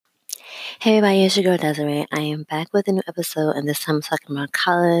Hey everybody, it's your girl Desiree. I am back with a new episode, and this time I'm talking about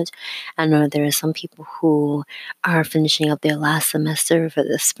college. I know there are some people who are finishing up their last semester for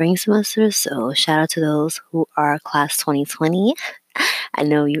the spring semester, so shout out to those who are class 2020. I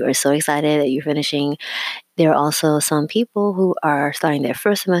know you are so excited that you're finishing. There are also some people who are starting their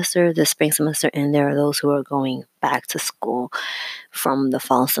first semester, the spring semester, and there are those who are going back to school from the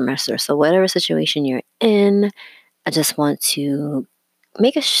fall semester. So, whatever situation you're in, I just want to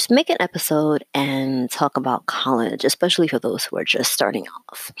make an episode and talk about college, especially for those who are just starting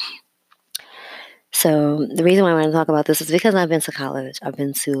off. So the reason why I want to talk about this is because I've been to college. I've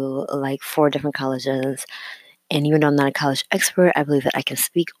been to like 4 different colleges, and even though I'm not a college expert, I believe that I can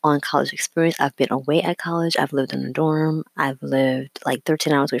speak on college experience. I've been away at college. I've lived in a dorm. I've lived like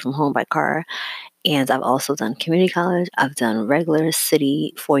 13 hours away from home by car. And I've also done community college. I've done regular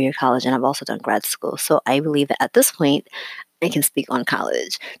city 4-year college, and I've also done grad school. So I believe that at this point, I can speak on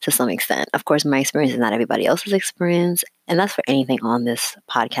college to some extent. Of course, my experience is not everybody else's experience, and that's for anything on this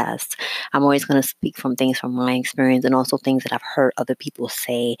podcast. I'm always going to speak from things from my experience and also things that I've heard other people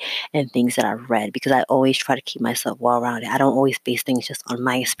say and things that I've read because I always try to keep myself well-rounded. I don't always base things just on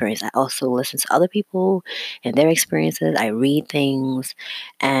my experience. I also listen to other people and their experiences. I read things,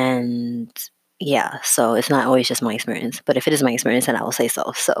 and yeah, so it's not always just my experience. But if it is my experience, then I will say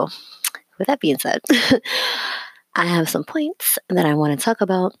so. So, with that being said, I have some points that I want to talk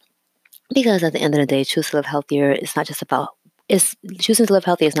about because at the end of the day, choose to live healthier is not just about is choosing to live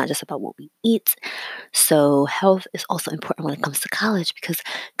healthy is not just about what we eat. So health is also important when it comes to college because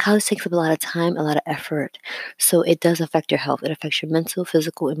college takes up a lot of time, a lot of effort. So it does affect your health. It affects your mental,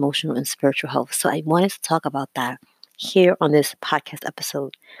 physical, emotional, and spiritual health. So I wanted to talk about that here on this podcast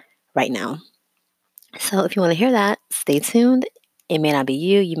episode right now. So if you want to hear that, stay tuned. It may not be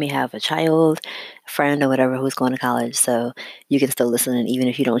you. You may have a child, a friend, or whatever who's going to college. So you can still listen, even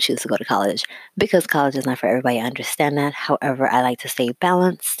if you don't choose to go to college, because college is not for everybody. I understand that. However, I like to stay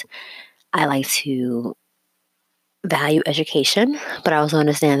balanced. I like to value education, but I also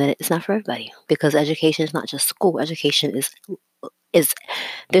understand that it's not for everybody because education is not just school. Education is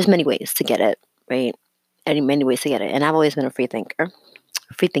there's many ways to get it, right? Many ways to get it. And I've always been a free thinker.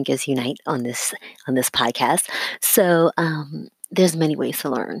 Free thinkers unite on this podcast. So there's many ways to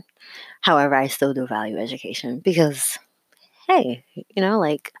learn. However, I still do value education because, hey,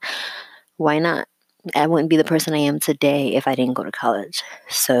 like why not? I wouldn't be the person I am today if I didn't go to college.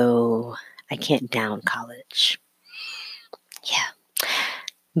 So I can't down college. Yeah.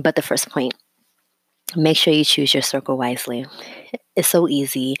 But the first point, make sure you choose your circle wisely. It's so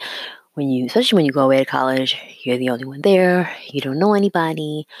easy especially when you go away to college, you're the only one there, you don't know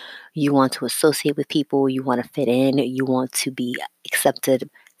anybody, you want to associate with people, you want to fit in, you want to be accepted.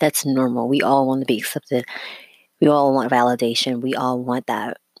 That's normal. We all want to be accepted. We all want validation. We all want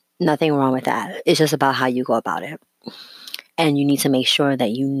that. Nothing wrong with that. It's just about how you go about it. And you need to make sure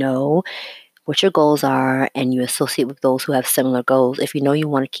that you know what your goals are and you associate with those who have similar goals. If you know you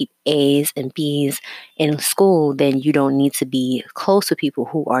want to keep A's and B's in school, then you don't need to be close to people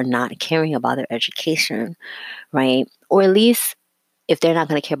who are not caring about their education, right? Or at least if they're not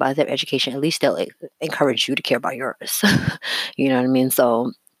going to care about their education, at least they'll encourage you to care about yours. You know what I mean?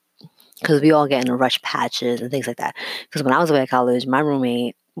 So, because we all get in rush patches and things like that. Because when I was away at college, my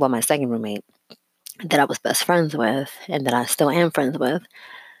second roommate that I was best friends with and that I still am friends with,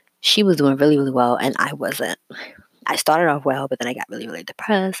 she was doing really, really well, and I wasn't. I started off well, but then I got really, really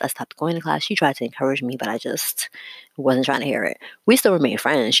depressed. I stopped going to class. She tried to encourage me, but I just wasn't trying to hear it. We still remain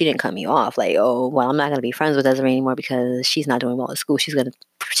friends. She didn't cut me off like, oh, well, I'm not going to be friends with Desiree anymore because she's not doing well at school. She's going to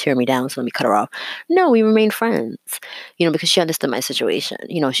tear me down, so let me cut her off. No, we remained friends, because she understood my situation.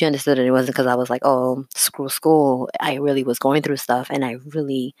 She understood that it wasn't because I was like, oh, screw school. I really was going through stuff, and I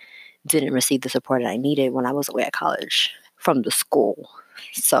really didn't receive the support that I needed when I was away at college from the school.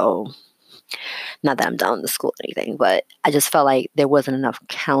 So, not that I'm down to school or anything, but I just felt like there wasn't enough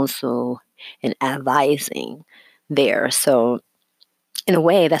counsel and advising there. So, in a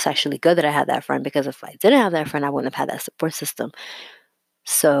way, that's actually good that I had that friend because if I didn't have that friend, I wouldn't have had that support system.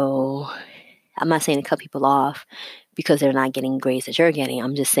 So, I'm not saying to cut people off because they're not getting grades that you're getting.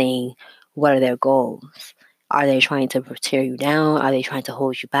 I'm just saying, what are their goals? Are they trying to tear you down? Are they trying to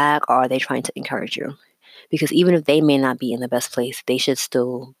hold you back? Or are they trying to encourage you? Because even if they may not be in the best place, they should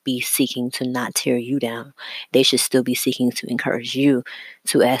still be seeking to not tear you down. They should still be seeking to encourage you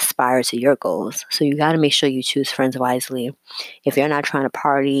to aspire to your goals. So you got to make sure you choose friends wisely. If they're not trying to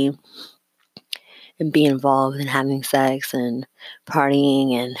party and be involved in having sex and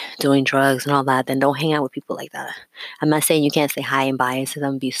partying and doing drugs and all that, then don't hang out with people like that. I'm not saying you can't say hi and bye and to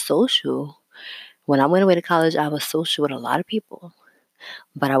them, be social. When I went away to college, I was social with a lot of people.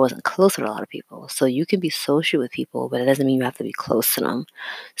 but I wasn't close with a lot of people. So you can be social with people, but it doesn't mean you have to be close to them.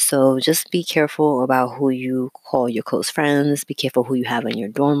 So just be careful about who you call your close friends. Be careful who you have in your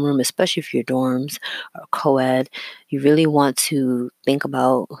dorm room, especially if your dorms are co-ed. You really want to think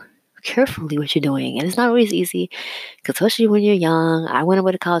about carefully what you're doing. And it's not always easy, because especially when you're young. I went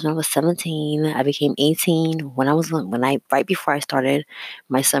away to college when I was 17. I became 18 right before I started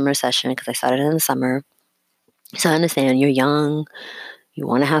my summer session, because I started in the summer. So I understand you're young, you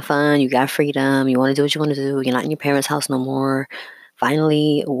want to have fun, you got freedom, you want to do what you want to do, you're not in your parents' house no more.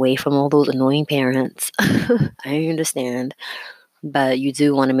 Finally, away from all those annoying parents. I understand. But you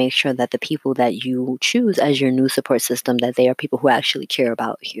do want to make sure that the people that you choose as your new support system, that they are people who actually care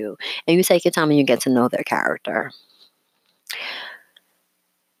about you. And you take your time and you get to know their character.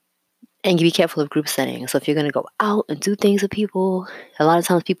 And you be careful of group settings. So if you're going to go out and do things with people, a lot of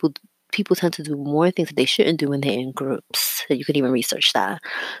times people tend to do more things that they shouldn't do when they're in groups. You could even research that.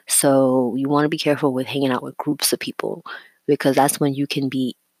 So you want to be careful with hanging out with groups of people, because that's when you can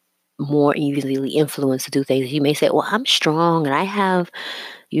be more easily influenced to do things. You may say, well, I'm strong and I have,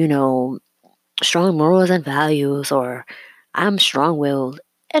 you know, strong morals and values, or I'm strong willed.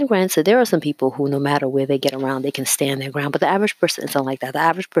 And granted, there are some people who, no matter where they get around, they can stand their ground. But the average person isn't like that. The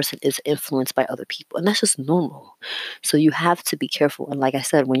average person is influenced by other people, and that's just normal. So you have to be careful. And like I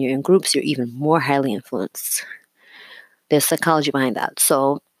said, when you're in groups, you're even more highly influenced. There's psychology behind that.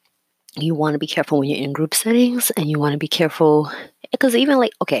 So you want to be careful when you're in group settings, and you want to be careful because even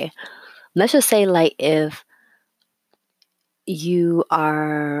like, okay, let's just say like if you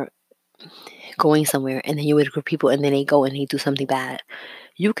are going somewhere and then you're with a group of people and then they go and they do something bad,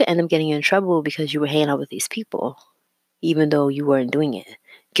 you could end up getting in trouble because you were hanging out with these people, even though you weren't doing it.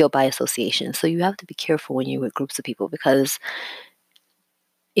 Guilt by association. So you have to be careful when you're with groups of people, because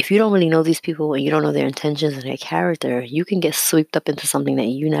if you don't really know these people and you don't know their intentions and their character, you can get swept up into something that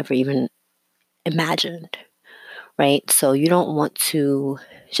you never even imagined, right? So you don't want to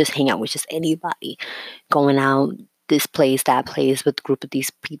just hang out with just anybody, going out this place, that place, with a group of these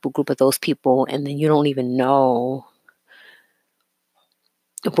people, group of those people, and then you don't even know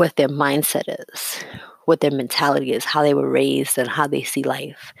what their mindset is, what their mentality is, how they were raised, and how they see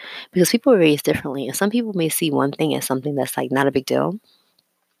life. Because people are raised differently, and some people may see one thing as something that's like not a big deal,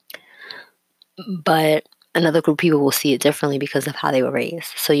 but another group of people will see it differently because of how they were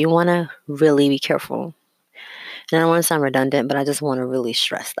raised. So you want to really be careful. And I don't want to sound redundant, but I just want to really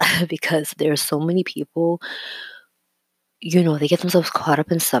stress that because there are so many people, they get themselves caught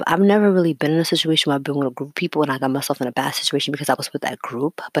up in stuff. I've never really been in a situation where I've been with a group of people and I got myself in a bad situation because I was with that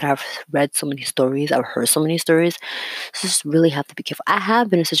group. But I've read so many stories, I've heard so many stories. So just really have to be careful. I have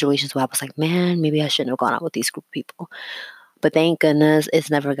been in situations where I was like, man, maybe I shouldn't have gone out with these group of people. But thank goodness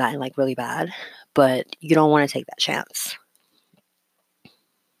it's never gotten like really bad. But you don't want to take that chance.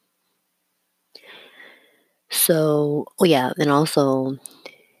 So, oh yeah, and also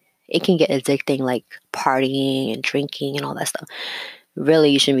it can get addicting, like partying and drinking and all that stuff. Really,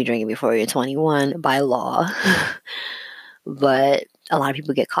 you shouldn't be drinking before you're 21 by law. But a lot of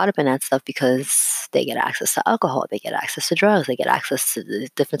people get caught up in that stuff because they get access to alcohol, they get access to drugs, they get access to the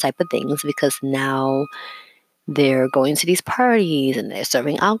different type of things because now they're going to these parties and they're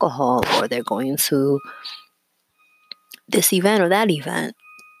serving alcohol, or they're going to this event or that event.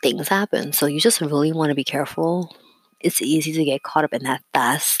 Things happen. So you just really want to be careful. It's easy to get caught up in that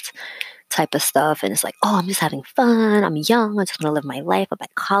fast type of stuff. And it's like, oh, I'm just having fun. I'm young. I just want to live my life. I'm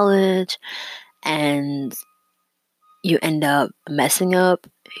at college. And you end up messing up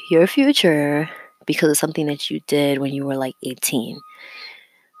your future because of something that you did when you were like 18.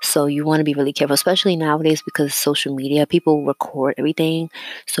 So you want to be really careful, especially nowadays because social media, people record everything.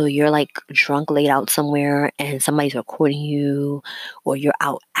 So you're like drunk, laid out somewhere, and somebody's recording you, or you're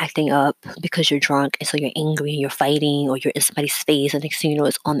out acting up because you're drunk, and so you're angry, you're fighting, or you're in somebody's face, and next thing you know,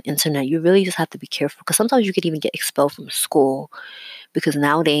 it's on the internet. You really just have to be careful because sometimes you could even get expelled from school. Because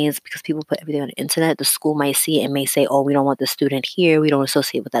nowadays, because people put everything on the internet, the school might see it and may say, oh, we don't want the student here. We don't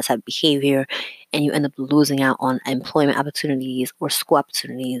associate with that type of behavior. And you end up losing out on employment opportunities or school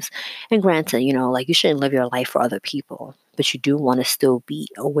opportunities. And granted, like you shouldn't live your life for other people, but you do want to still be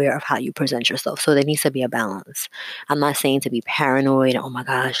aware of how you present yourself. So there needs to be a balance. I'm not saying to be paranoid. Oh my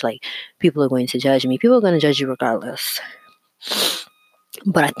gosh, like people are going to judge me. People are going to judge you regardless.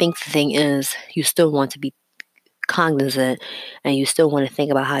 But I think the thing is, you still want to be cognizant and you still want to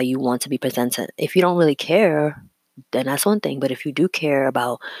think about how you want to be presented. If you don't really care, then that's one thing. But if you do care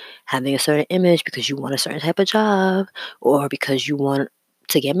about having a certain image because you want a certain type of job, or because you want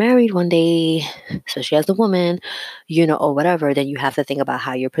to get married one day, especially as a woman, or whatever, then you have to think about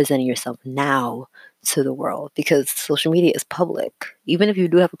how you're presenting yourself now to the world, because social media is public. Even if you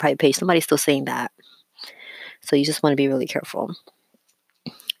do have a private page, somebody's still saying that. So you just want to be really careful.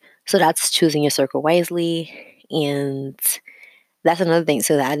 So that's choosing your circle wisely. And that's another thing,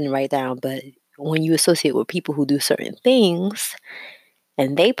 so that I didn't write down, but when you associate with people who do certain things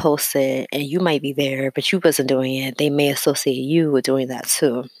and they post it and you might be there, but you wasn't doing it, they may associate you with doing that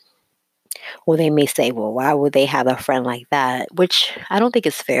too. Or they may say, well, why would they have a friend like that? Which I don't think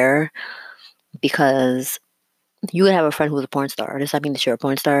is fair, because you would have a friend who's a porn star. Does that mean that you're a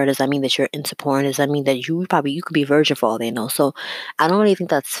porn star? Does that mean that you're into porn? Does that mean that you could be a virgin for all they know? So I don't really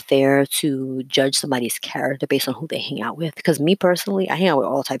think that's fair to judge somebody's character based on who they hang out with. Because me personally, I hang out with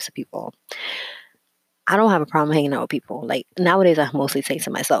all types of people. I don't have a problem hanging out with people. Like nowadays, I mostly say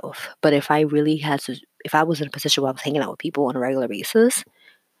to myself. But if I really had to, if I was in a position where I was hanging out with people on a regular basis,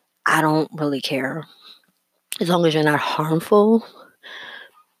 I don't really care. As long as you're not harmful,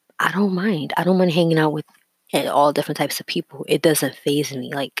 I don't mind. I don't mind hanging out with all different types of people. It doesn't faze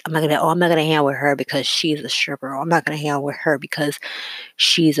me. Like I'm not gonna hang out with her because she's a stripper. Or I'm not gonna hang out with her because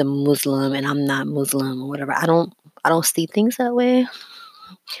she's a Muslim and I'm not Muslim or whatever. I don't see things that way.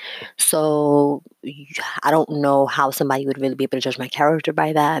 So I don't know how somebody would really be able to judge my character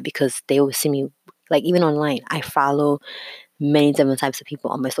by that, because they would see me, like, even online. I follow many different types of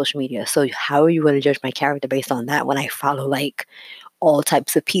people on my social media. So how are you going to judge my character based on that when I follow like all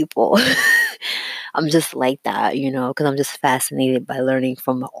types of people? I'm just like that, because I'm just fascinated by learning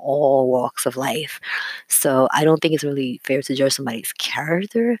from all walks of life. So I don't think it's really fair to judge somebody's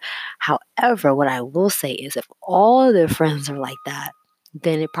character. However, what I will say is if all their friends are like that,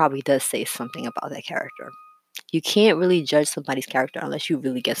 then it probably does say something about that character. You can't really judge somebody's character unless you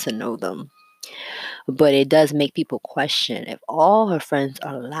really get to know them. But it does make people question, if all her friends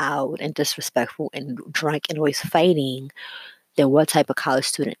are loud and disrespectful and drunk and always fighting, then what type of college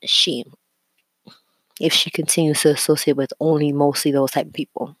student is she? If she continues to associate with only mostly those type of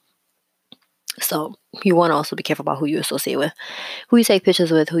people. So you want to also be careful about who you associate with, who you take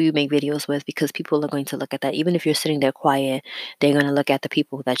pictures with, who you make videos with, because people are going to look at that. Even if you're sitting there quiet, they're going to look at the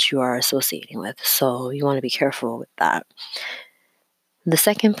people that you are associating with. So you want to be careful with that. The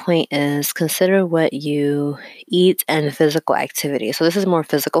second point is consider what you eat and physical activity. So this is more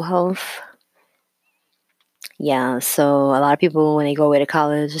physical health. Yeah, so a lot of people, when they go away to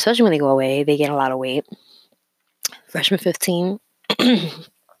college, especially when they go away, they gain a lot of weight. Freshman 15.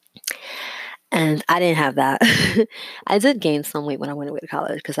 And I didn't have that. I did gain some weight when I went away to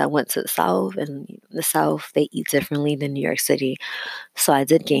college, because I went to the South, and the South, they eat differently than New York City. So I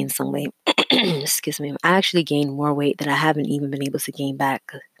did gain some weight. Excuse me. I actually gained more weight that I haven't even been able to gain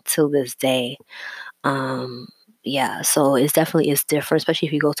back till this day. Yeah, so it's definitely is different, especially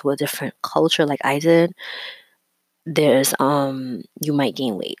if you go to a different culture like I did. There's you might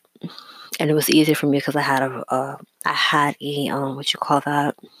gain weight, and it was easier for me because I had a what you call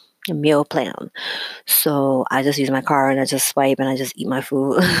that, a meal plan. So I just use my card and I just swipe and I just eat my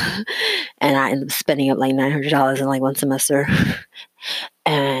food, and I ended up spending up like $900 in like one semester.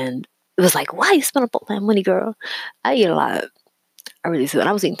 And it was like, why you spend up all that money, girl? I eat a lot. I really do. And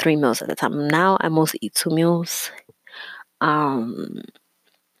I was eating 3 meals at the time. Now I mostly eat 2 meals. Um,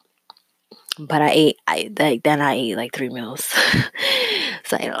 but then I ate like 3 meals.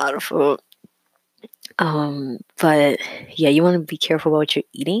 So I ate a lot of food. But yeah, you want to be careful about what you're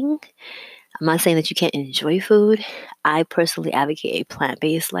eating. I'm not saying that you can't enjoy food. I personally advocate a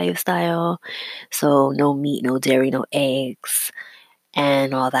plant-based lifestyle. So no meat, no dairy, no eggs,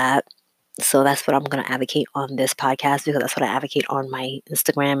 and all that. So that's what I'm going to advocate on this podcast, because that's what I advocate on my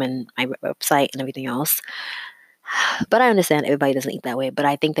Instagram and my website and everything else. But I understand everybody doesn't eat that way. But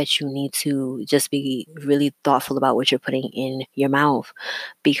I think that you need to just be really thoughtful about what you're putting in your mouth,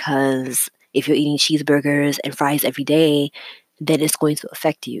 because if you're eating cheeseburgers and fries every day, then it's going to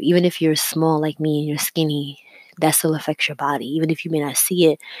affect you. Even if you're small like me and you're skinny, that still affects your body. Even if you may not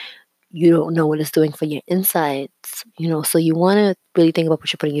see it, you don't know what it's doing for your insides, So you want to really think about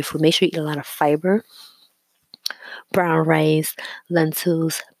what you're putting in your food. Make sure you eat a lot of fiber, brown rice,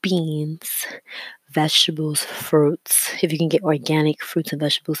 lentils, beans, vegetables, fruits. If you can get organic fruits and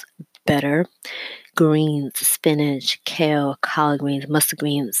vegetables, better. Greens, spinach, kale, collard greens, mustard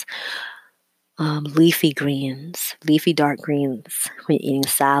greens, leafy greens, leafy dark greens when you're eating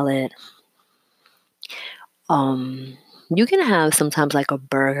salad. You can have sometimes like a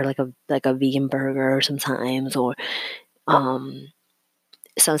burger, like a vegan burger sometimes, or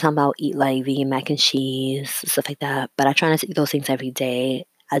sometimes I'll eat like vegan mac and cheese, stuff like that. But I try not to eat those things every day.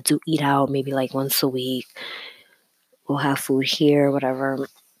 I do eat out maybe like once a week. We'll have food here, whatever.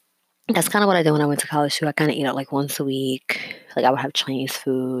 That's kind of what I did when I went to college too. I kind of eat out like once a week. Like, I would have Chinese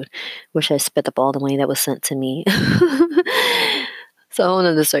food. Wish I spent up all the money that was sent to me. So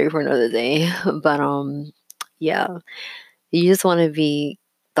another story for another day. But yeah, you just want to be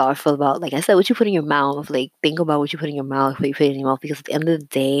thoughtful about, like I said, what you put in your mouth. Like, think about what you put in your mouth, what you put in your mouth, because at the end of the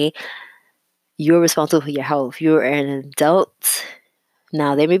day, you're responsible for your health. You're an adult.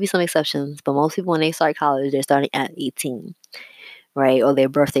 Now, there may be some exceptions, but most people, when they start college, they're starting at 18, right? Or their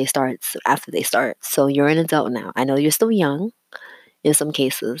birthday starts after they start. So you're an adult now. I know you're still young in some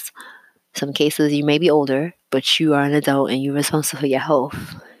cases. Some cases you may be older, but you are an adult and you're responsible for your health.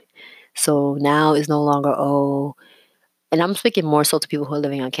 So now it's no longer, oh, and I'm speaking more so to people who are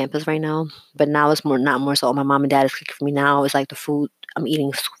living on campus right now, but now it's more, not more so, oh, my mom and dad is cooking for me. Now it's like the food, I'm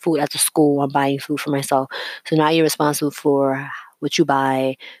eating food at the school, I'm buying food for myself. So now you're responsible for what you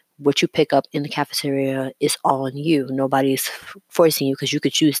buy, what you pick up in the cafeteria is all on you. Nobody's forcing you, because you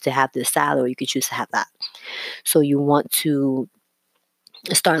could choose to have this salad or you could choose to have that. So you want to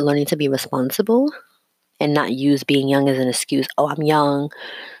start learning to be responsible and not use being young as an excuse. Oh, I'm young,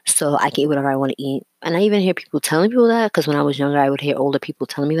 so I can eat whatever I want to eat. And I even hear people telling people that, because when I was younger, I would hear older people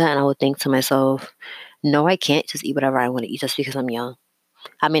telling me that, and I would think to myself, no, I can't just eat whatever I want to eat just because I'm young.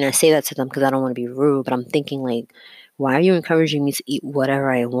 I mean, I say that to them because I don't want to be rude, but I'm thinking, like, why are you encouraging me to eat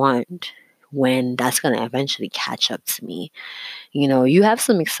whatever I want when that's going to eventually catch up to me? You know, you have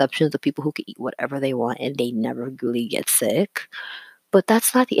some exceptions of people who can eat whatever they want and they never really get sick. But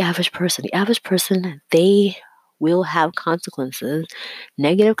that's not the average person. The average person, they will have consequences,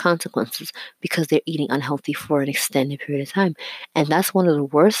 negative consequences, because they're eating unhealthy for an extended period of time. And that's one of the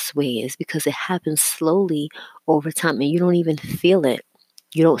worst ways, because it happens slowly over time and you don't even feel it.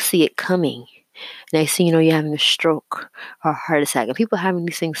 You don't see it coming. Next thing you know, you're having a stroke or a heart attack. And people are having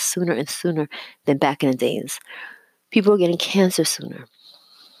these things sooner and sooner than back in the days. People are getting cancer sooner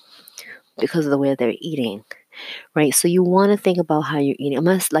because of the way they're eating. Right, so you want to think about how you're eating.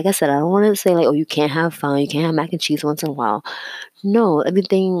 Like I said, I don't want to say, like, oh, you can't have fun, you can't have mac and cheese once in a while. No,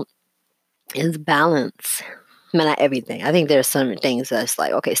 everything is balance. I mean, not everything. I think there's some things that's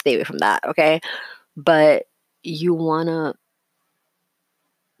like, okay, stay away from that, okay? But you want to,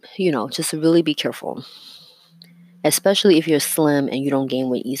 just really be careful, especially if you're slim and you don't gain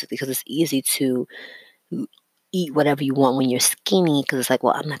weight easily, because it's easy to eat whatever you want when you're skinny, because it's like,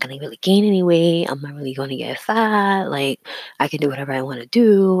 well, I'm not going to really gain any weight. I'm not really going to get fat. Like, I can do whatever I want to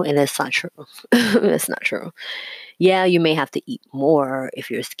do. And it's not true. It's not true. Yeah, you may have to eat more if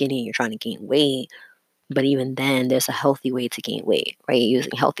you're skinny and you're trying to gain weight. But even then, there's a healthy way to gain weight, right?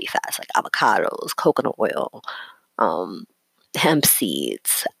 Using healthy fats like avocados, coconut oil, um, hemp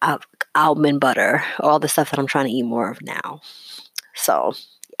seeds, almond butter, all the stuff that I'm trying to eat more of now. So,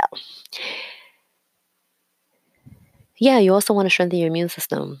 yeah. Yeah, you also want to strengthen your immune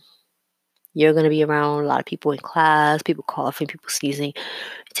system. You're going to be around a lot of people in class, people coughing, people sneezing,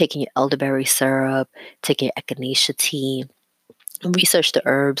 taking your elderberry syrup, taking your echinacea tea. Research the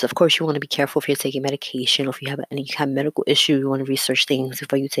herbs. Of course, you want to be careful if you're taking medication or if you have any kind of medical issue. You want to research things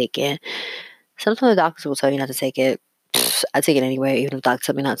before you take it. Sometimes the doctors will tell you not to take it. I take it anyway, even if the doctor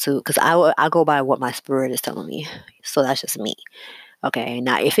tell me not to, because I go by what my spirit is telling me. So that's just me. Okay,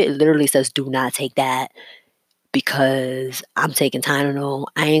 now if it literally says do not take that, because I'm taking Tylenol,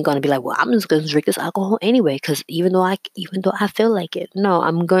 I ain't gonna be like, well, I'm just gonna drink this alcohol anyway. Because even though I feel like it, no,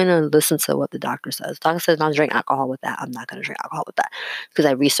 I'm gonna listen to what the doctor says. The doctor says not to drink alcohol with that. I'm not gonna drink alcohol with that, because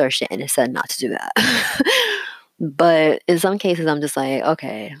I researched it and it said not to do that. But in some cases, I'm just like,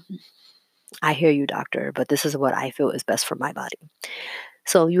 okay, I hear you, doctor, but this is what I feel is best for my body.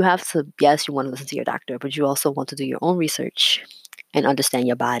 So you have to, yes, you want to listen to your doctor, but you also want to do your own research and understand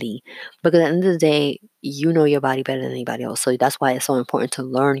your body. Because at the end of the day, you know your body better than anybody else. So that's why it's so important to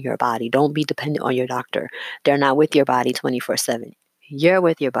learn your body. Don't be dependent on your doctor. They're not with your body 24/7. You're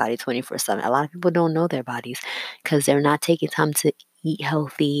with your body 24/7. A lot of people don't know their bodies because they're not taking time to eat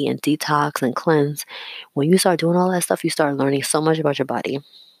healthy and detox and cleanse. When you start doing all that stuff, you start learning so much about your body,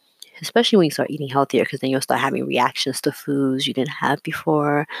 especially when you start eating healthier, because then you'll start having reactions to foods you didn't have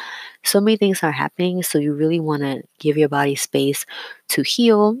before. So many things are happening. So you really want to give your body space to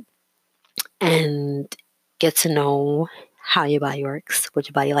heal and get to know how your body works, what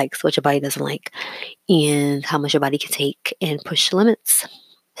your body likes, what your body doesn't like, and how much your body can take, and push limits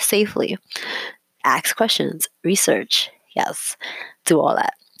safely. Ask questions, research. Yes, do all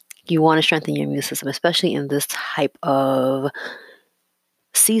that. You want to strengthen your immune system, especially in this type of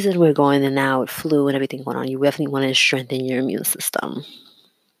season we're going in now with flu and everything going on. You definitely want to strengthen your immune system.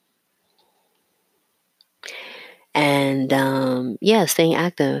 And yeah, staying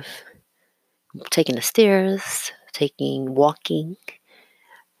active, taking the stairs, walking,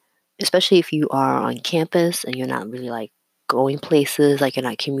 especially if you are on campus and you're not really like going places, like you're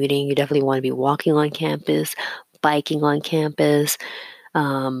not commuting. You definitely want to be walking on campus, biking on campus,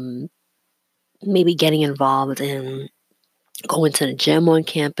 um, maybe getting involved in going to the gym on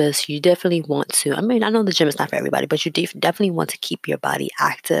campus. You definitely want to, I mean, I know the gym is not for everybody, but you definitely want to keep your body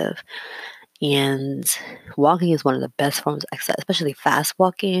active. And walking is one of the best forms of exercise, especially fast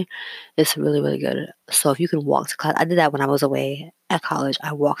walking. It's really, really good. So if you can walk to class, I did that when I was away at college.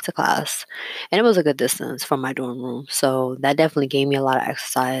 I walked to class, and it was a good distance from my dorm room. So that definitely gave me a lot of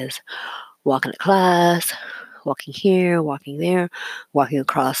exercise. Walking to class, walking here, walking there, walking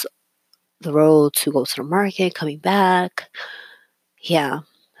across the road to go to the market, coming back. Yeah.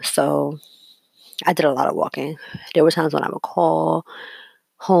 So I did a lot of walking. There were times when I would call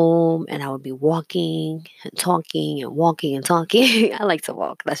home and I would be walking and talking and walking and talking. I like to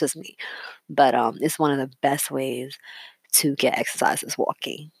walk. That's just me. But it's one of the best ways to get exercise is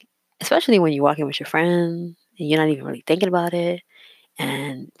walking, especially when you're walking with your friend and you're not even really thinking about it.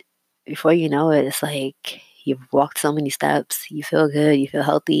 And before you know it, it's like you've walked so many steps. You feel good. You feel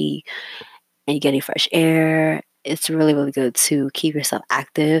healthy, and you're getting fresh air. It's really, really good to keep yourself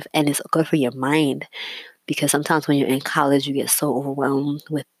active, and it's good for your mind because sometimes when you're in college, you get so overwhelmed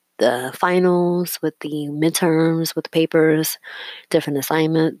with the finals, with the midterms, with the papers, different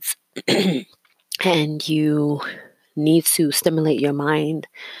assignments, and you need to stimulate your mind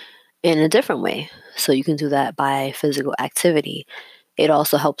in a different way. So you can do that by physical activity. It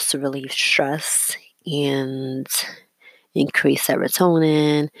also helps to relieve stress and increase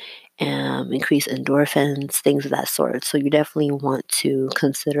serotonin, increase endorphins, things of that sort. So you definitely want to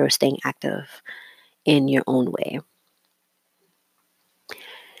consider staying active in your own way.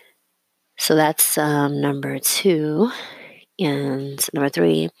 So that's number 2. And number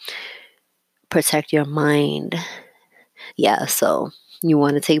 3, protect your mind. Yeah, so you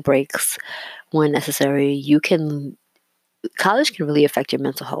want to take breaks when necessary. College can really affect your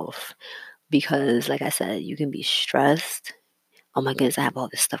mental health because, like I said, you can be stressed. Oh my goodness, I have all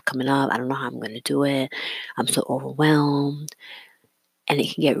this stuff coming up. I don't know how I'm going to do it. I'm so overwhelmed. And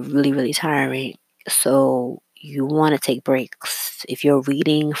it can get really, really tiring. So you want to take breaks. If you're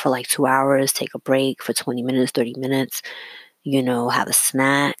reading for like 2 hours, take a break for 20 minutes, 30 minutes, have a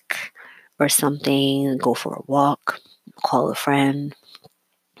snack or something, go for a walk, call a friend,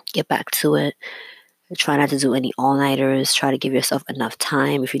 get back to it. Try not to do any all-nighters. Try to give yourself enough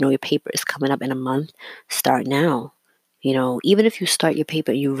time. If you know your paper is coming up in a month, start now. Even if you start your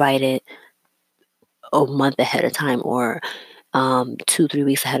paper and you write it a month ahead of time or 2-3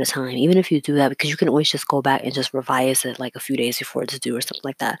 weeks ahead of time, even if you do that, because you can always just go back and just revise it like a few days before it's due or something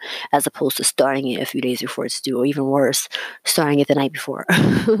like that, as opposed to starting it a few days before it's due, or even worse, starting it the night before.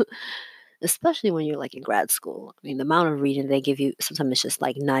 Especially when you're like in grad school. I mean, the amount of reading they give you, sometimes it's just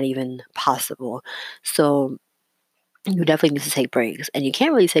like not even possible. So you definitely need to take breaks. And you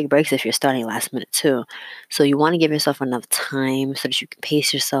can't really take breaks if you're starting last minute too. So you want to give yourself enough time so that you can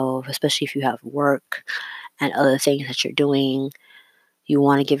pace yourself, especially if you have work and other things that you're doing. You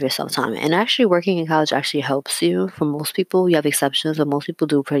want to give yourself time. And actually working in college actually helps you. For most people, you have exceptions, but most people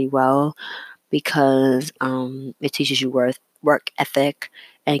do pretty well because it teaches you work ethic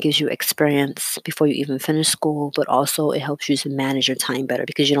and it gives you experience before you even finish school, but also it helps you to manage your time better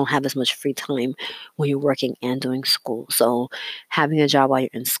because you don't have as much free time when you're working and doing school. So having a job while you're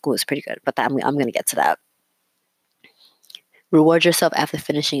in school is pretty good, but I'm going to get to that. Reward yourself after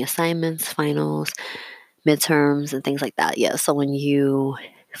finishing assignments, finals, midterms, and things like that. Yeah, so when you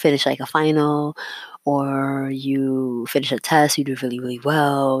finish like a final or you finish a test, you do really, really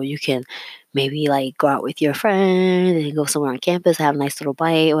well. You can maybe like go out with your friend and go somewhere on campus, have a nice little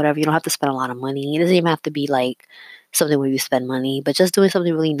bite, whatever. You don't have to spend a lot of money. It doesn't even have to be like something where you spend money, but just doing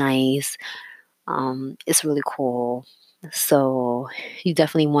something really nice. It's really cool. So you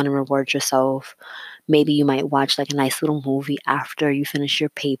definitely want to reward yourself. Maybe you might watch like a nice little movie after you finish your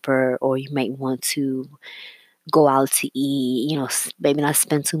paper, or you might want to go out to eat, maybe not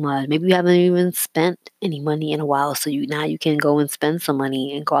spend too much. Maybe you haven't even spent any money in a while, so you can go and spend some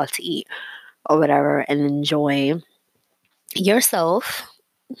money and go out to eat or whatever and enjoy yourself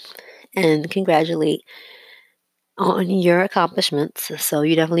and congratulate on your accomplishments. So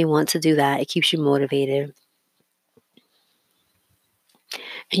you definitely want to do that. It keeps you motivated.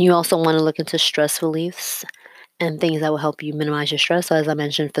 And you also want to look into stress reliefs and things that will help you minimize your stress. So as I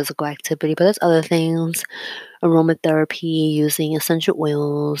mentioned, physical activity, but there's other things, aromatherapy, using essential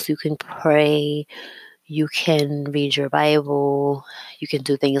oils. You can pray. You can read your Bible. You can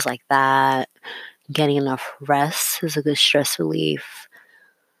do things like that. Getting enough rest is a good stress relief.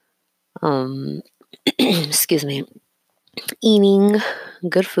 Excuse me. Eating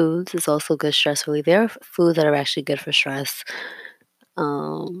good foods is also good stress relief. There are foods that are actually good for stress.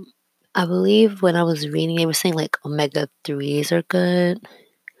 Um, I believe when I was reading, they were saying like omega 3s are good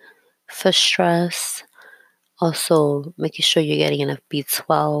for stress. Also, making sure you're getting enough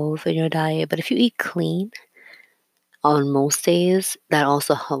B12 in your diet. But if you eat clean on most days, that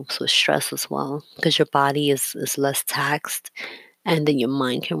also helps with stress as well because your body is less taxed and then your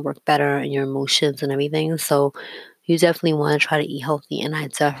mind can work better and your emotions and everything. So, you definitely want to try to eat healthy. And I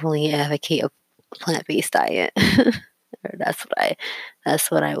definitely advocate a plant based diet.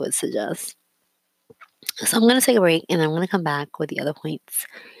 That's what I would suggest. So I'm gonna take a break and I'm gonna come back with the other points.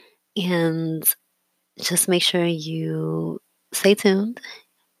 And just make sure you stay tuned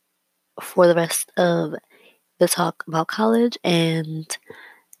for the rest of the talk about college and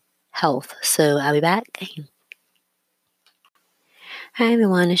health. So I'll be back. Hi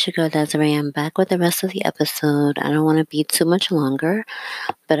everyone, it's your girl Desiree. I'm back with the rest of the episode. I don't want to be too much longer,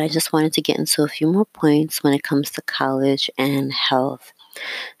 but I just wanted to get into a few more points when it comes to college and health.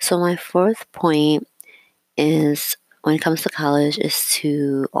 So my fourth point is when it comes to college is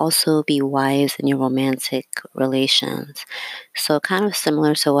to also be wise in your romantic relations. So kind of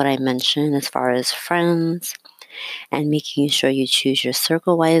similar to what I mentioned as far as friends and making sure you choose your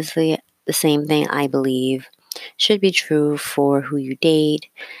circle wisely. The same thing I believe should be true for who you date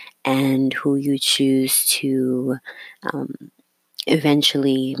and who you choose to um,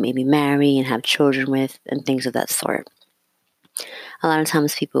 eventually maybe marry and have children with and things of that sort. A lot of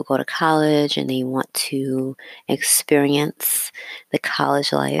times people go to college and they want to experience the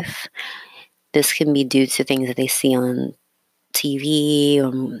college life. This can be due to things that they see on TV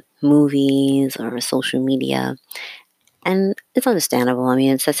or movies or social media. And it's understandable. I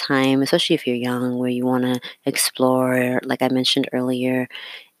mean, it's a time, especially if you're young, where you want to explore. Like I mentioned earlier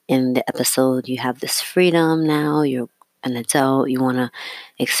in the episode, you have this freedom now. You're an adult. You want to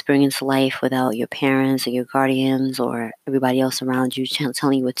experience life without your parents or your guardians or everybody else around you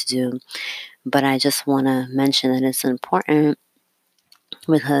telling you what to do. But I just want to mention that it's important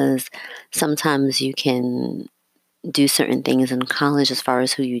because sometimes you can do certain things in college as far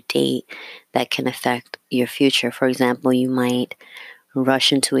as who you date that can affect your future. For example, you might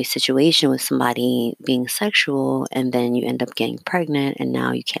rush into a situation with somebody being sexual and then you end up getting pregnant and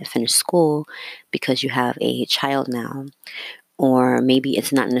now you can't finish school because you have a child now. Or maybe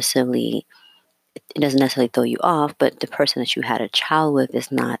it's not necessarily, it doesn't necessarily throw you off, but the person that you had a child with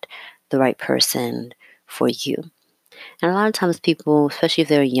is not the right person for you. And a lot of times people, especially if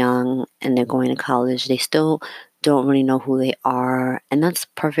they're young and they're going to college, they still don't really know who they are. And that's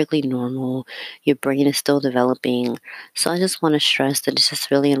perfectly normal. Your brain is still developing. So I just want to stress that it's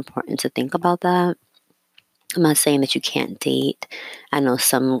just really important to think about that. I'm not saying that you can't date. I know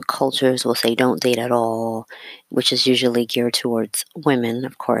some cultures will say don't date at all, which is usually geared towards women,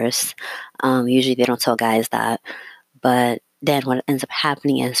 of course. Usually they don't tell guys that. But then what ends up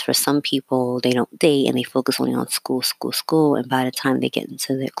happening is for some people, they don't date and they focus only on school, school, school. And by the time they get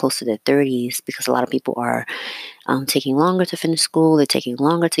into their close to their 30s, because a lot of people are taking longer to finish school, they're taking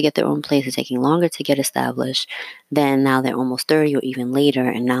longer to get their own place, they're taking longer to get established, then now they're almost 30 or even later,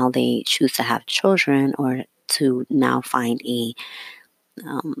 and now they choose to have children or to now find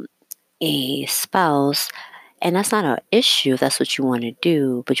um, a spouse. And that's not an issue if that's what you want to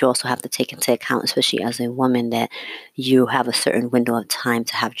do, but you also have to take into account, especially as a woman, that you have a certain window of time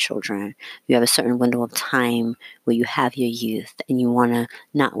to have children. You have a certain window of time where you have your youth and you want to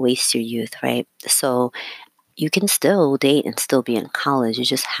not waste your youth, right? So you can still date and still be in college. You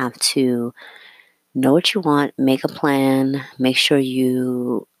just have to know what you want, make a plan, make sure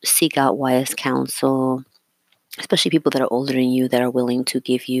you seek out wise counsel, especially people that are older than you that are willing to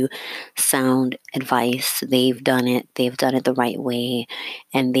give you sound advice. They've done it the right way,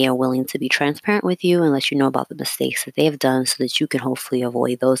 and they are willing to be transparent with you and let you know about the mistakes that they've done so that you can hopefully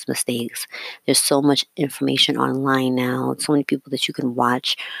avoid those mistakes. There's so much information online now, so many people that you can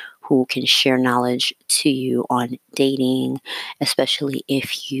watch who can share knowledge to you on dating, especially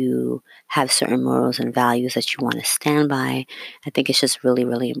if you have certain morals and values that you want to stand by. I think it's just really,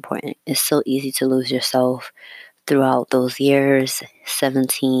 really important. It's so easy to lose yourself throughout those years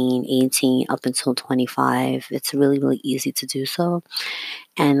 17, 18, up until 25. It's really, really easy to do so.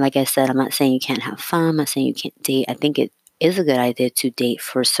 And like I said, I'm not saying you can't have fun. I'm not saying you can't date. I think it is a good idea to date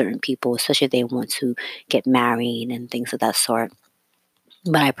for certain people, especially if they want to get married and things of that sort.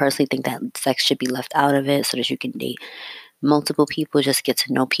 But I personally think that sex should be left out of it so that you can date multiple people, just get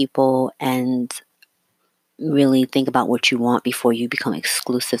to know people and really think about what you want before you become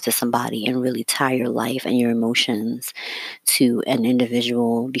exclusive to somebody and really tie your life and your emotions to an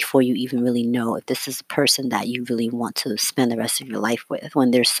individual before you even really know if this is a person that you really want to spend the rest of your life with,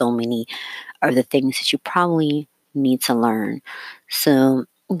 when there's so many other things that you probably need to learn. So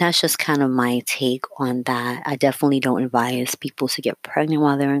that's just kind of my take on that. I definitely don't advise people to get pregnant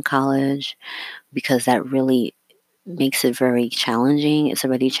while they're in college because that really makes it very challenging. It's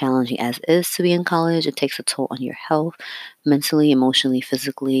already challenging as is to be in college. It takes a toll on your health, mentally, emotionally,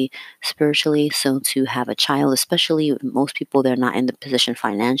 physically, spiritually. So to have a child, especially most people, they're not in the position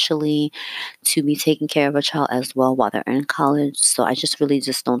financially to be taking care of a child as well while they're in college. So I just really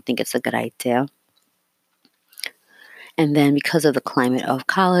just don't think it's a good idea. And then because of the climate of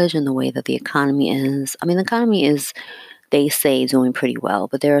college and the way that the economy is, I mean, the economy is, they say, doing pretty well,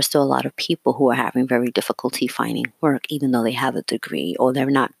 but there are still a lot of people who are having very difficulty finding work, even though they have a degree, or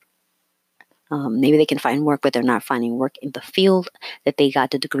they're not. Maybe they can find work, but they're not finding work in the field that they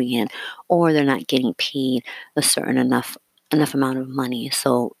got the degree in, or they're not getting paid a certain enough amount of money.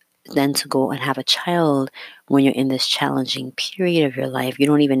 So then to go and have a child when you're in this challenging period of your life, you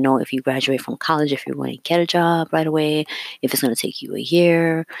don't even know if you graduate from college, if you're going to get a job right away, if it's going to take you a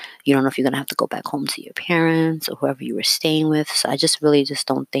year. You don't know if you're going to have to go back home to your parents or whoever you were staying with. So I just really just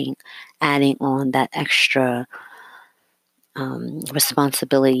don't think adding on that extra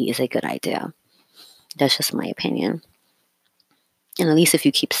responsibility is a good idea. That's just my opinion. And at least if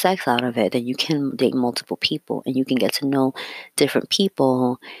you keep sex out of it, then you can date multiple people and you can get to know different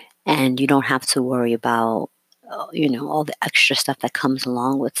people, and you don't have to worry about, all the extra stuff that comes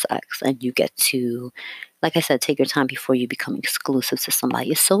along with sex. And you get to, like I said, take your time before you become exclusive to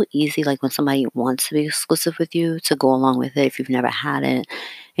somebody. It's so easy, like when somebody wants to be exclusive with you, to go along with it if you've never had it.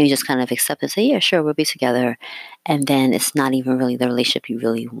 And you just kind of accept and say, yeah, sure, we'll be together. And then it's not even really the relationship you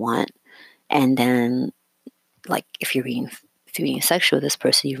really want. And then, like, if you're being sexual with this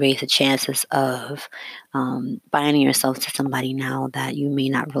person, you raise the chances of binding yourself to somebody now that you may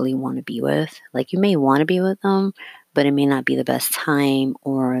not really want to be with. Like, you may want to be with them, but it may not be the best time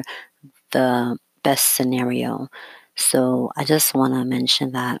or the best scenario. So I just want to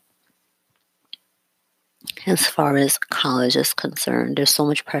mention that as far as college is concerned, there's so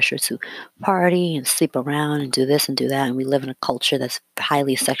much pressure to party and sleep around and do this and do that. And we live in a culture that's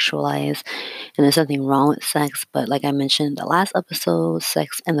highly sexualized. And there's nothing wrong with sex. But like I mentioned in the last episode,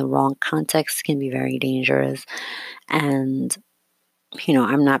 sex in the wrong context can be very dangerous. And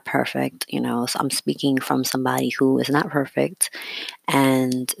I'm not perfect, so I'm speaking from somebody who is not perfect.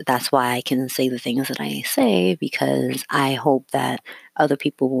 And that's why I can say the things that I say, because I hope that other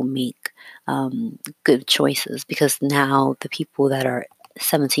people will make good choices. Because now the people that are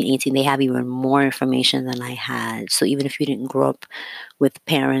 17, 18, they have even more information than I had. So even if you didn't grow up with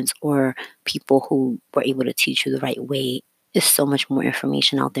parents or people who were able to teach you the right way, there's so much more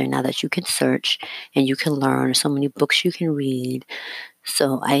information out there now that you can search and you can learn. So many books you can read.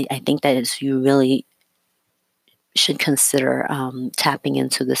 So I think that you really should consider tapping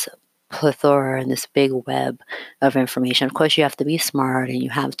into this plethora and this big web of information. Of course, you have to be smart and you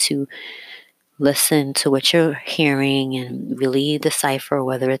have to listen to what you're hearing and really decipher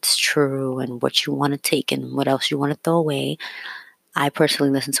whether it's true and what you want to take and what else you want to throw away. I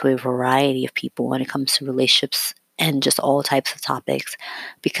personally listen to a variety of people when it comes to relationships and just all types of topics,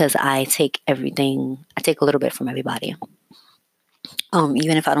 because I take a little bit from everybody.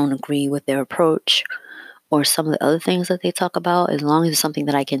 Even if I don't agree with their approach or some of the other things that they talk about, as long as it's something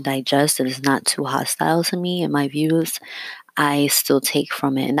that I can digest and is not too hostile to me and my views, I still take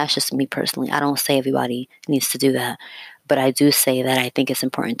from it. And that's just me personally. I don't say everybody needs to do that. But I do say that I think it's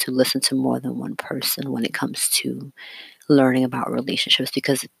important to listen to more than one person when it comes to learning about relationships,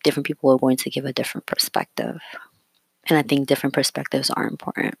 because different people are going to give a different perspective. And I think different perspectives are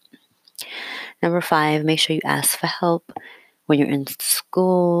important. Number 5, make sure you ask for help. When you're in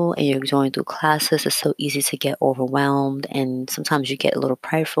school and you're going through classes, it's so easy to get overwhelmed, and sometimes you get a little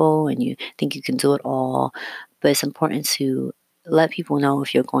prideful and you think you can do it all. But it's important to let people know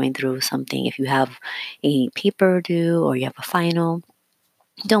if you're going through something. If you have a paper due or you have a final,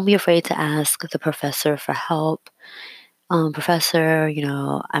 don't be afraid to ask the professor for help. Professor,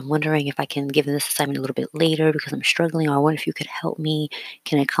 I'm wondering if I can give this assignment a little bit later because I'm struggling, or I wonder if you could help me.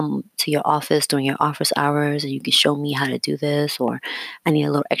 Can I come to your office during your office hours and you can show me how to do this? Or I need a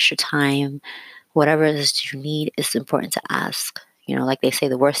little extra time. Whatever it is that you need, it's important to ask. Like they say,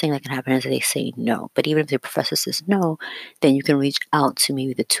 the worst thing that can happen is they say no. But even if the professor says no, then you can reach out to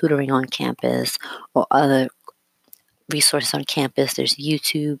maybe the tutoring on campus or other resources on campus. There's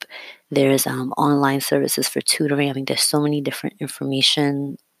YouTube, there's online services for tutoring. I mean, there's so many different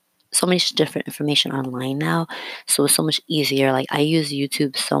information so much different information online now. So it's so much easier. Like I used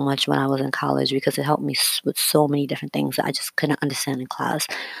YouTube so much when I was in college because it helped me with so many different things that I just couldn't understand in class.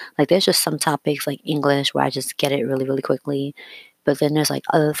 Like there's just some topics like English where I just get it really, really quickly. But then there's like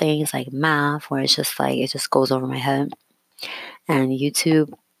other things like math where it's just like it just goes over my head. And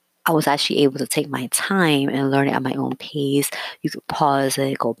YouTube, I was actually able to take my time and learn it at my own pace. You could pause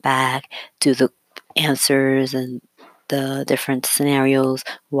it, go back, do the answers and the different scenarios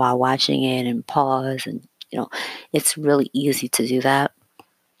while watching it and pause and it's really easy to do that.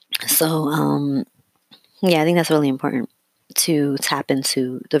 So yeah, I think that's really important to tap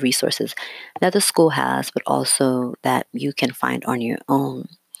into the resources that the school has, but also that you can find on your own.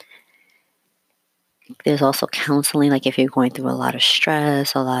 There's also counseling, like if you're going through a lot of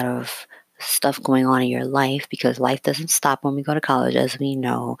stress, a lot of stuff going on in your life, because life doesn't stop when we go to college, as we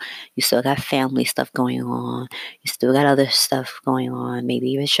know. You still got family stuff going on, you still got other stuff going on, maybe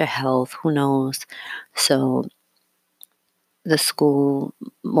even it's your health, who knows? So, the school,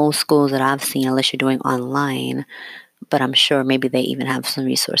 most schools that I've seen, unless you're doing online, but I'm sure maybe they even have some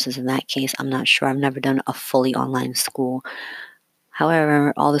resources in that case. I'm not sure. I've never done a fully online school.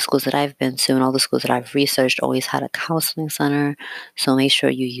 However, all the schools that I've been to and all the schools that I've researched always had a counseling center. So make sure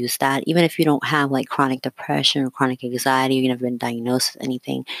you use that. Even if you don't have like chronic depression or chronic anxiety, you've never been diagnosed with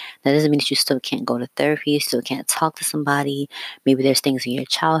anything, that doesn't mean that you still can't go to therapy, you still can't talk to somebody. Maybe there's things in your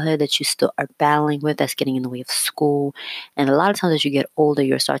childhood that you still are battling with that's getting in the way of school. And a lot of times as you get older,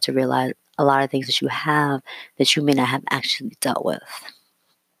 you'll start to realize a lot of things that you have that you may not have actually dealt with.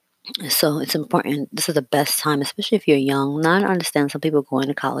 So it's important. This is the best time, especially if you're young. Now I understand some people going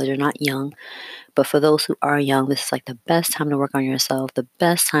to college are not young, but for those who are young, this is like the best time to work on yourself, the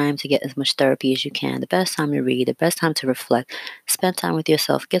best time to get as much therapy as you can, the best time to read, the best time to reflect, spend time with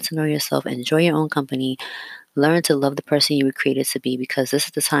yourself, get to know yourself, enjoy your own company, learn to love the person you were created to be because this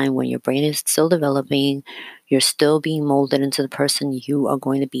is the time when your brain is still developing. You're still being molded into the person you are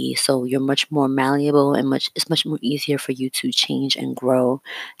going to be. So you're much more malleable and it's much more easier for you to change and grow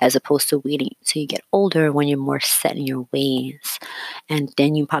as opposed to waiting till you get older when you're more set in your ways. And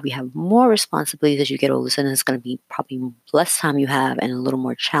then you probably have more responsibilities as you get older. So then it's going to be probably less time you have and a little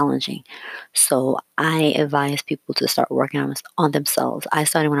more challenging. So I advise people to start working on themselves. I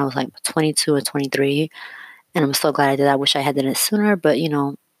started when I was like 22 or 23. And I'm so glad I did that. I wish I had done it sooner, but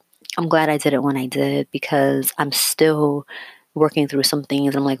I'm glad I did it when I did because I'm still working through some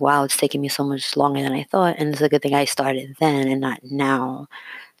things. I'm like, wow, it's taking me so much longer than I thought. And it's a good thing I started then and not now.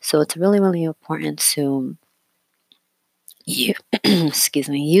 So it's really, really important to you excuse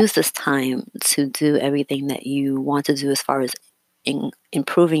me, use this time to do everything that you want to do as far as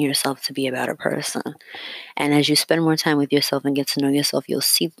improving yourself to be a better person. And as you spend more time with yourself and get to know yourself, you'll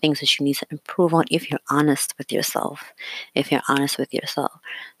see things that you need to improve on if you're honest with yourself. If you're honest with yourself.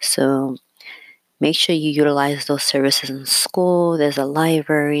 So make sure you utilize those services in school. There's a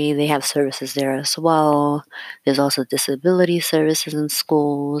library, they have services there as well. There's also disability services in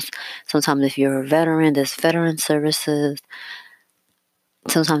schools. Sometimes if you're a veteran, there's veteran services.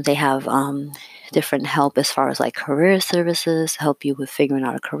 Sometimes they have different help as far as like career services, help you with figuring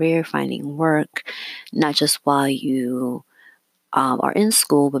out a career, finding work, not just while you are in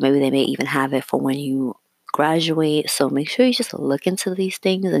school, but maybe they may even have it for when you graduate. So make sure you just look into these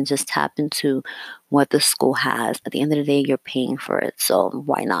things and just tap into what the school has. At the end of the day, you're paying for it, so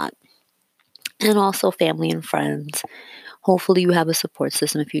why not? And also family and friends. Hopefully, you have a support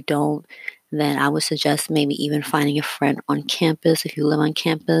system. If you don't, then I would suggest maybe even finding a friend on campus if you live on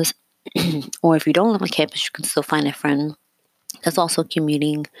campus. Or if you don't live on campus, you can still find a friend that's also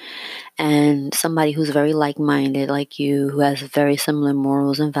commuting and somebody who's very like minded, like you, who has very similar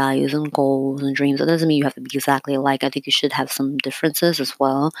morals and values and goals and dreams. That doesn't mean you have to be exactly alike. I think you should have some differences as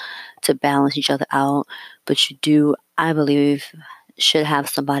well to balance each other out. But you do, I believe, should have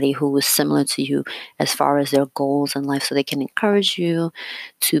somebody who is similar to you as far as their goals in life so they can encourage you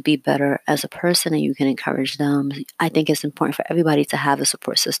to be better as a person and you can encourage them. I think it's important for everybody to have a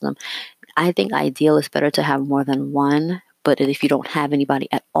support system. I think ideal is better to have more than one, but if you don't have anybody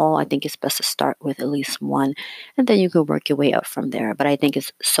at all, I think it's best to start with at least one, and then you can work your way up from there. But I think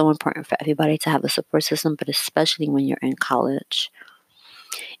it's so important for everybody to have a support system, but especially when you're in college.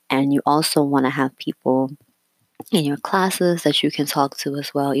 And you also want to have people in your classes that you can talk to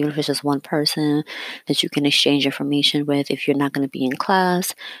as well, even if it's just one person that you can exchange information with. If you're not going to be in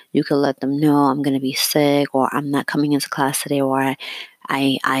class, you can let them know I'm going to be sick, or I'm not coming into class today, or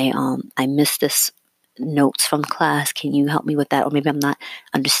I missed this notes from class. Can you help me with that? Or maybe I'm not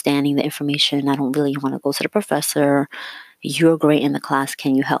understanding the information. I don't really want to go to the professor. You're great in the class.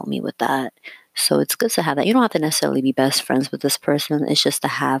 Can you help me with that? So it's good to have that. You don't have to necessarily be best friends with this person. It's just to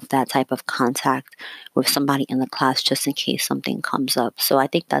have that type of contact with somebody in the class just in case something comes up. So I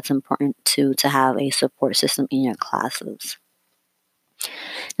think that's important too, to have a support system in your classes.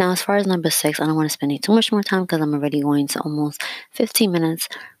 Now, as far as number six, I don't want to spend too much more time because I'm already going to almost 15 minutes.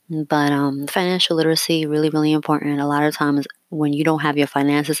 But financial literacy, really, really important. A lot of times when you don't have your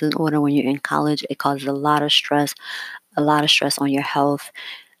finances in order when you're in college, it causes a lot of stress on your health.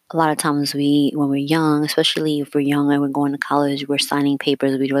 A lot of times when we're young, especially if we're young and we're going to college, we're signing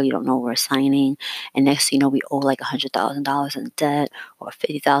papers we really don't know what we're signing, and next thing you know, we owe like $100,000 in debt or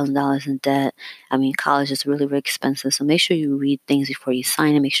 $50,000 in debt. I mean, college is really, really expensive, so make sure you read things before you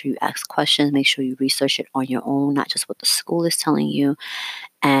sign it. Make sure you ask questions. Make sure you research it on your own, not just what the school is telling you,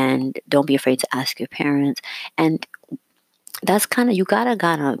 and don't be afraid to ask your parents. And that's kind of, you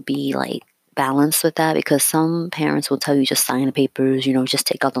gotta be like balanced with that, because some parents will tell you just sign the papers, just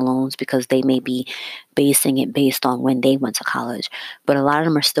take out the loans, because they may be basing it based on when they went to college. But a lot of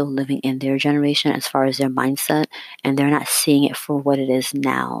them are still living in their generation as far as their mindset, and they're not seeing it for what it is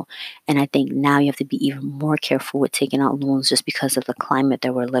now. And I think now you have to be even more careful with taking out loans just because of the climate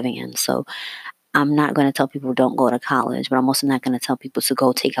that we're living in. So I'm not going to tell people don't go to college, but I'm also not going to tell people to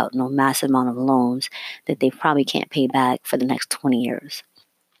go take out no massive amount of loans that they probably can't pay back for the next 20 years.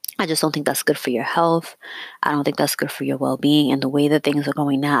 I just don't think that's good for your health. I don't think that's good for your well being. And the way that things are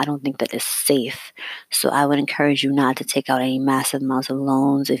going now, I don't think that is safe. So I would encourage you not to take out any massive amounts of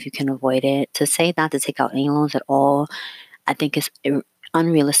loans if you can avoid it. To say not to take out any loans at all, I think is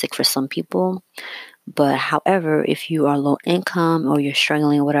unrealistic for some people. But however, if you are low income or you're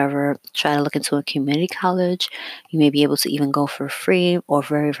struggling or whatever, try to look into a community college. You may be able to even go for free or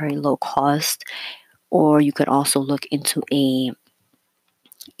very, very low cost. Or you could also look into a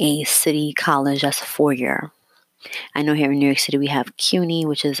city college that's 4 year. I know here in New York City we have CUNY,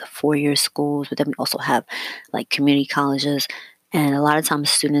 which is 4 year schools, but then we also have like community colleges. And a lot of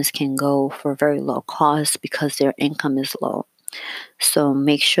times students can go for very low cost because their income is low. So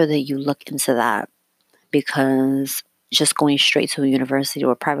make sure that you look into that, because just going straight to a university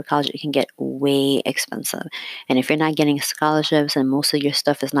or a private college, it can get way expensive. And if you're not getting scholarships and most of your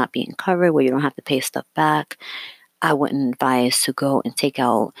stuff is not being covered, where you don't have to pay stuff back, I wouldn't advise to go and take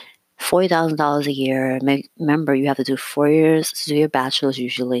out $40,000 a year. Remember, you have to do 4 years to do your bachelor's,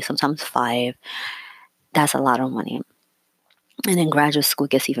 usually, sometimes five. That's a lot of money. And then graduate school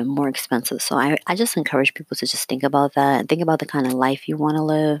gets even more expensive. So I just encourage people to just think about that and think about the kind of life you want to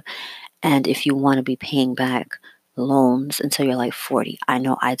live. And if you want to be paying back loans until you're like 40, I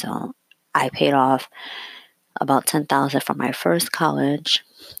know I don't. I paid off about $10,000 from my first college,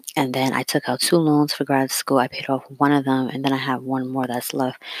 and then I took out two loans for grad school. I paid off one of them, and then I have one more that's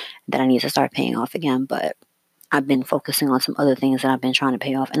left that I need to start paying off again. But I've been focusing on some other things that I've been trying to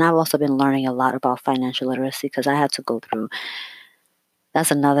pay off. And I've also been learning a lot about financial literacy, because I had to go through.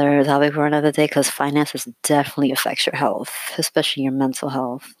 That's another topic for another day, because finances definitely affects your health, especially your mental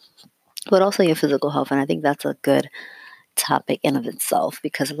health, but also your physical health. And I think that's a good topic in of itself,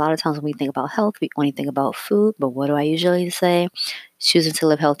 because a lot of times when we think about health, we only think about food. But what do I usually say? Choosing to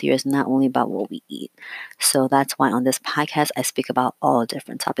live healthier is not only about what we eat. So that's why on this podcast I speak about all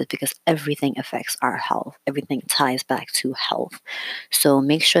different topics, because everything affects our health. Everything ties back to health. So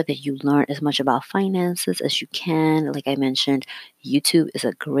make sure that you learn as much about finances as you can. Like I mentioned, YouTube is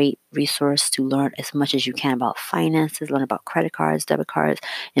a great resource to learn as much as you can about finances, learn about credit cards, debit cards,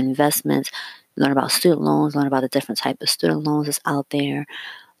 investments, learn about student loans, learn about the different type of student loans that's out there,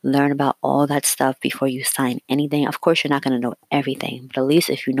 learn about all that stuff before you sign anything. Of course, you're not going to know everything, but at least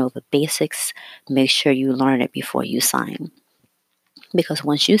if you know the basics, make sure you learn it before you sign. Because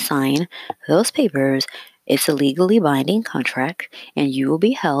once you sign those papers, it's a legally binding contract, and you will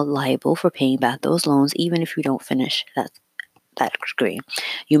be held liable for paying back those loans even if you don't finish that degree.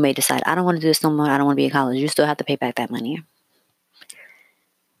 You may decide, I don't want to do this no more, I don't want to be in college. You still have to pay back that money.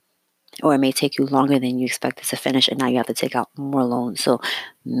 Or it may take you longer than you expected to finish, and now you have to take out more loans. So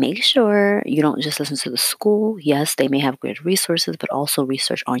make sure you don't just listen to the school. Yes, they may have great resources, but also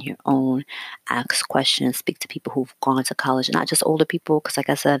research on your own. Ask questions, speak to people who've gone to college, not just older people, because like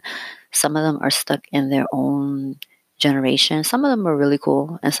I said, some of them are stuck in their own generation. Some of them are really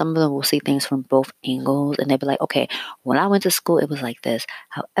cool, and some of them will see things from both angles, and they'll be like, okay, when I went to school, it was like this.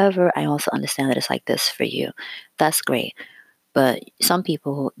 However, I also understand that it's like this for you. That's great. But some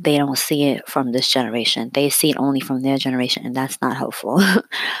people, they don't see it from this generation. They see it only from their generation, and that's not helpful.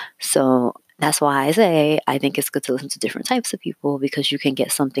 So that's why I say I think it's good to listen to different types of people, because you can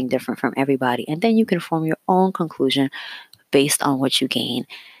get something different from everybody. And then you can form your own conclusion based on what you gain.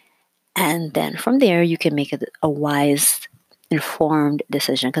 And then from there, you can make a wise, informed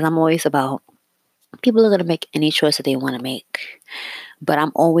decision. Because I'm always about People are going to make any choice that they want to make. But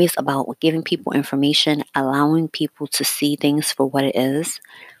I'm always about giving people information, allowing people to see things for what it is,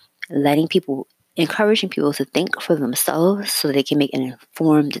 letting people, encouraging people to think for themselves so they can make an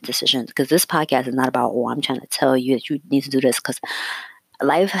informed decision. Because this podcast is not about, oh, I'm trying to tell you that you need to do this. Because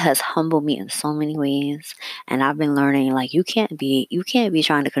life has humbled me in so many ways, and I've been learning like you can't be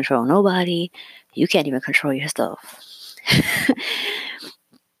trying to control nobody. You can't even control yourself.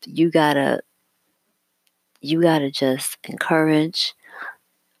 you gotta you gotta just encourage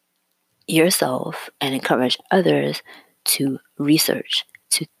yourself and encourage others to research,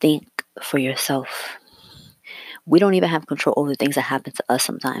 to think for yourself. We don't even have control over things that happen to us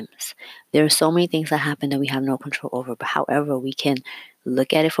sometimes. There are so many things that happen that we have no control over. But however, we can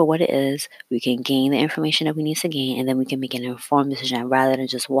look at it for what it is, we can gain the information that we need to gain, and then we can make an informed decision rather than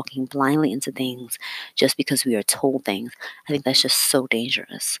just walking blindly into things just because we are told things. I think that's just so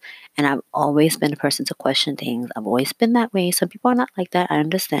dangerous. And I've always been a person to question things. I've always been that way. Some people are not like that. I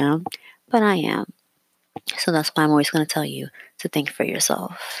understand. But I am. So that's why I'm always going to tell you to think for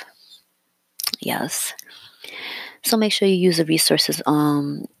yourself. Yes. So make sure you use the resources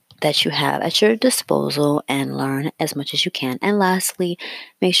that you have at your disposal and learn as much as you can. And lastly,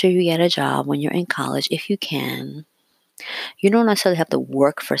 make sure you get a job when you're in college if you can. You don't necessarily have to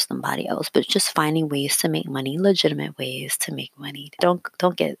work for somebody else, but just finding ways to make money, legitimate ways to make money. Don't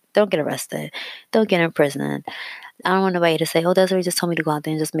get arrested. Don't get in prison. I don't want nobody to say, "Oh, Desiree just told me to go out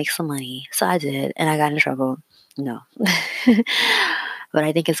there and just make some money." So I did, and I got in trouble. No. But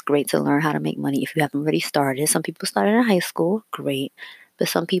I think it's great to learn how to make money if you haven't already started. Some people started in high school, great. But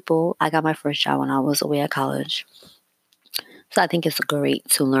some people, I got my first job when I was away at college. So I think it's great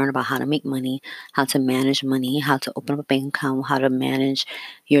to learn about how to make money, how to manage money, how to open up a bank account, how to manage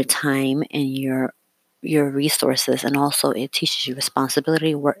your time and your resources, and also it teaches you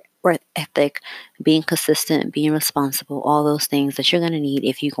responsibility, work ethic, being consistent, being responsible, all those things that you're going to need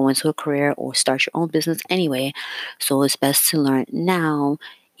if you go into a career or start your own business anyway. So it's best to learn now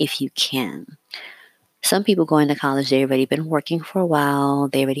if you can. Some people go into college, they've already been working for a while,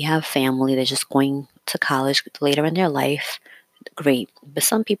 they already have family, they're just going to college later in their life. Great. But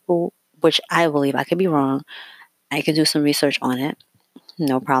some people, which I believe, I could be wrong, I could do some research on it.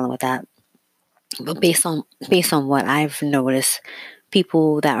 No problem with that. But based on what I've noticed,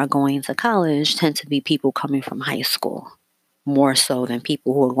 people that are going to college tend to be people coming from high school more so than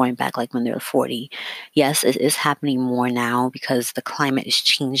people who are going back like when they're 40. Yes, it is happening more now because the climate is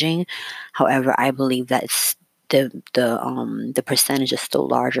changing. However, I believe that the percentage is still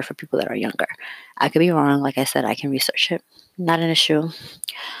larger for people that are younger. I could be wrong. Like I said, I can research it. Not an issue.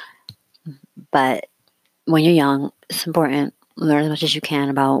 But when you're young, it's important. Learn as much as you can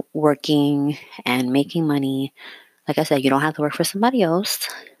about working and making money. Like I said, you don't have to work for somebody else.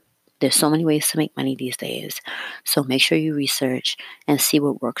 There's so many ways to make money these days. So make sure you research and see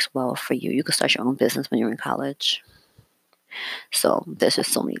what works well for you. You can start your own business when you're in college. So there's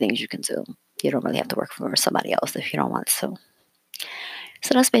just so many things you can do. You don't really have to work for somebody else if you don't want to.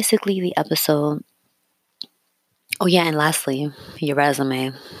 So that's basically the episode. Oh, yeah, and lastly, your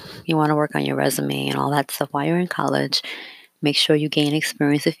resume. You want to work on your resume and all that stuff while you're in college. Make sure you gain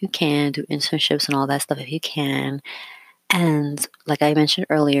experience if you can, do internships and all that stuff if you can. And like I mentioned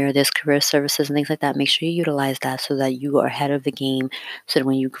earlier, there's career services and things like that. Make sure you utilize that so that you are ahead of the game. So that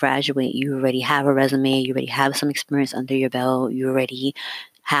when you graduate, you already have a resume, you already have some experience under your belt, you already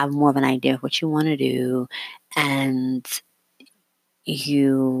have more of an idea of what you want to do. And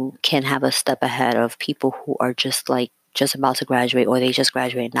you can have a step ahead of people who are just about to graduate, or they just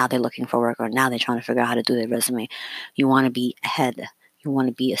graduated, now they're looking for work, or now they're trying to figure out how to do their resume. You want to be ahead. You want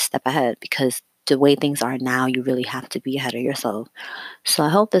to be a step ahead because the way things are now, you really have to be ahead of yourself. So I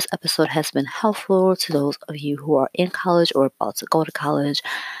hope this episode has been helpful to those of you who are in college or about to go to college.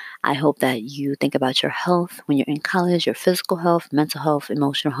 I hope that you think about your health when you're in college, your physical health, mental health,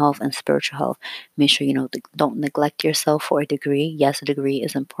 emotional health, and spiritual health. Make sure don't neglect yourself for a degree. Yes, a degree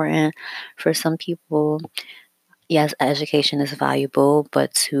is important for some people. Yes, education is valuable,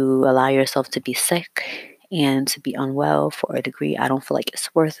 but to allow yourself to be sick and to be unwell for a degree, I don't feel like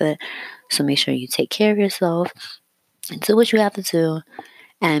it's worth it. So make sure you take care of yourself and do what you have to do,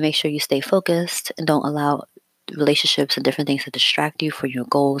 and make sure you stay focused and don't allow relationships and different things to distract you for your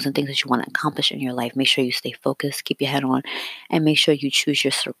goals and things that you want to accomplish in your life. Make sure you stay focused, keep your head on, and make sure you choose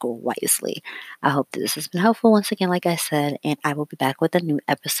your circle wisely. I hope this has been helpful once again, like I said, and I will be back with a new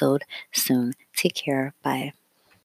episode soon. Take care. Bye.